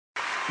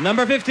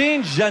Number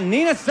 15,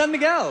 Janina San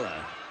Miguel.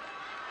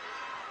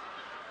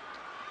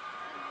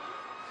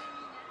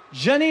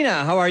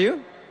 Janina, how are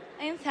you?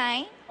 I'm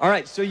fine. All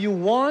right, so you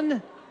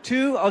won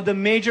 2 of the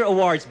major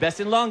awards, Best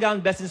in Long Gown,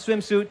 Best in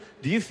Swimsuit.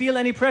 Do you feel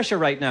any pressure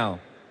right now?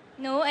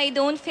 No, I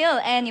don't feel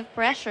any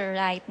pressure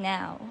right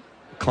now.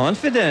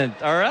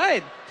 Confident. All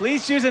right.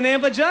 Please choose a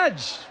name of a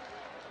judge.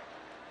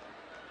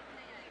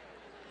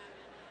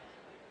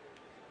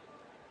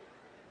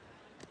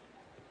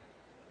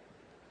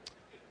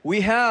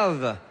 We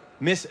have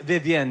Miss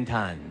Vivian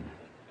Tan.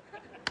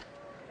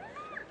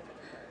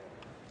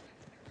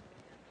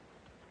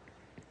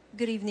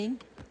 Good evening.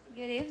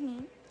 Good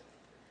evening.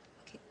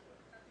 Okay.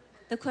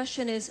 The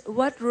question is,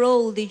 what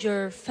role did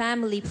your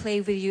family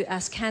play with you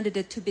as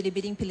candidate to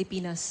Binibining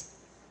Pilipinas?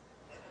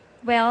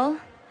 Well,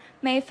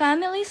 my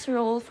family's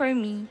role for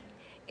me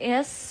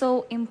is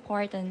so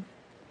important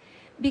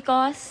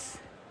because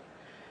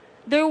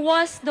they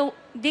was the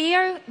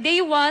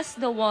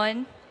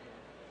one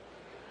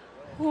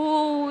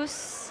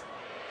who's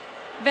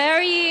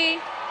very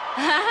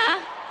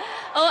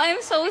oh,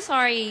 I'm so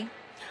sorry.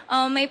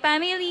 My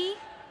family,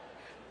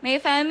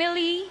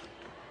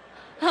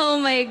 oh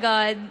my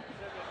God.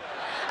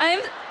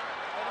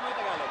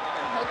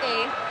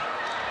 Okay.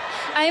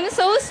 I'm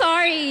so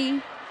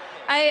sorry.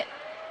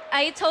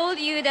 I told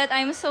you that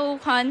I'm so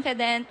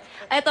confident.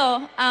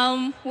 Eto,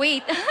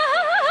 wait.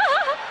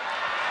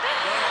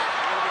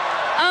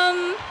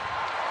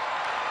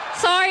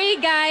 Sorry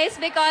guys,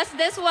 because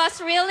this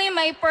was really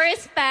my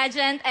first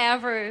pageant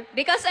ever.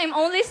 Because I'm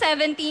only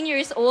 17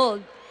 years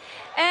old.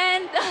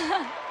 And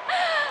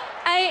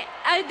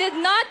I did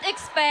not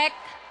expect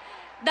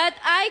that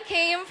I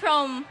came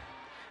from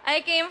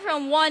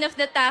one of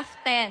the top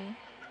 10.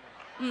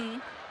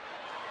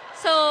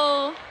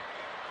 So,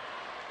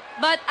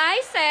 but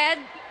I said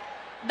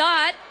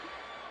that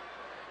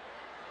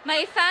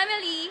my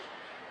family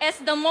is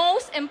the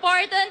most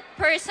important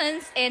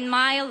persons in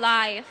my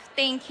life.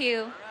 Thank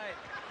you.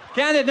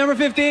 Candidate number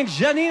 15,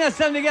 Janina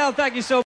San Miguel. Thank you so much.